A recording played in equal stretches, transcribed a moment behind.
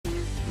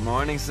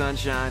Morning,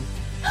 sunshine.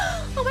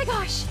 Oh my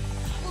gosh!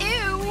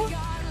 Ew!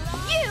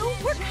 You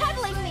were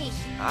cuddling me!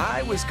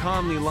 I was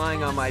calmly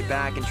lying on my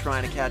back and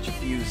trying to catch a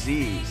few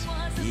Z's.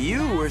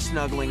 You were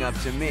snuggling up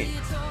to me.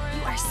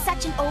 You are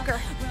such an ogre.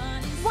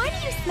 Why do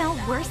you smell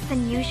worse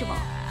than usual?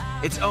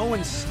 It's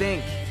Owen's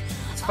stink.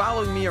 It's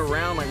following me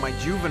around like my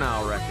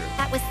juvenile record.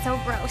 That was so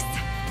gross.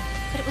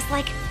 But it was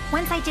like,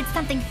 once I did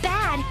something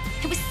bad,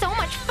 it was so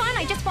much fun,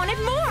 I just wanted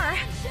more.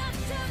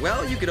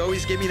 Well, you could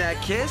always give me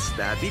that kiss.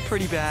 That'd be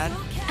pretty bad.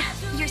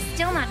 You're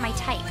still not my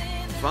type.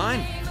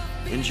 Fine.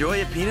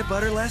 Enjoy a peanut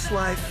butter-less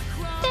life.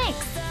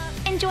 Thanks.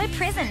 Enjoy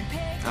prison.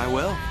 I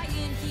will.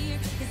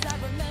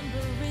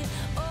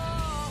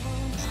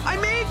 I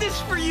made this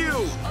for you!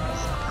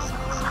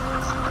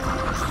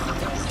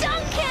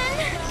 Duncan!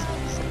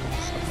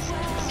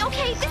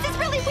 Okay, this is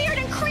really weird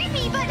and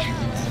creepy, but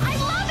I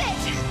love it!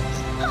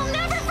 I'll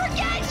never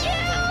forget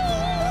you!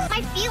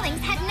 My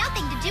feelings had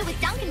nothing to do with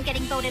Duncan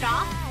getting voted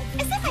off.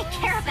 As if I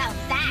care about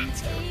that.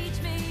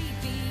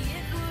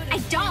 I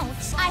don't.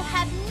 I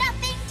have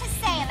nothing to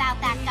say about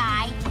that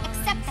guy,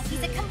 except that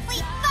he's a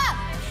complete thug,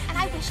 and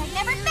I wish I'd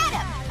never met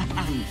him.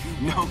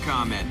 No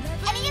comment.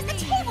 And he has the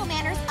table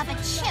manners of a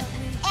chimp.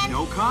 And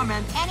no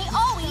comment. And he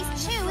always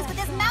chews with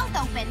his mouth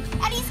open,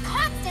 and he's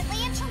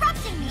constantly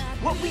interrupting me.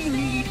 What we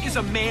need is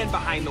a man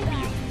behind the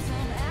wheel.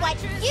 What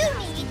you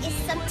need is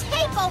some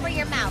tape over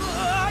your mouth.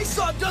 I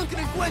saw Duncan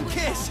and Gwen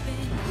kiss.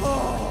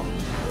 Oh.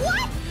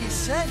 What? He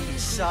said he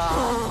saw.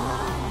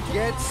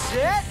 Get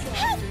set.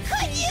 How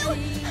could you?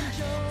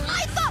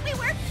 I thought we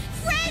were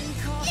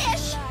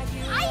friends-ish.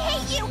 I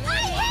hate you.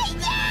 I hate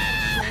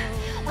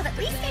you! Well, at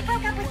least I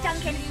broke up with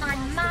Duncan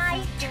on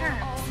my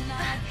terms.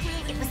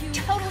 It was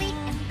totally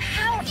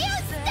empowering. You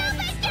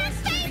stupid, you're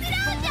crazy.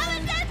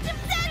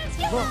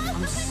 Look,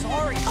 I'm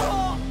sorry.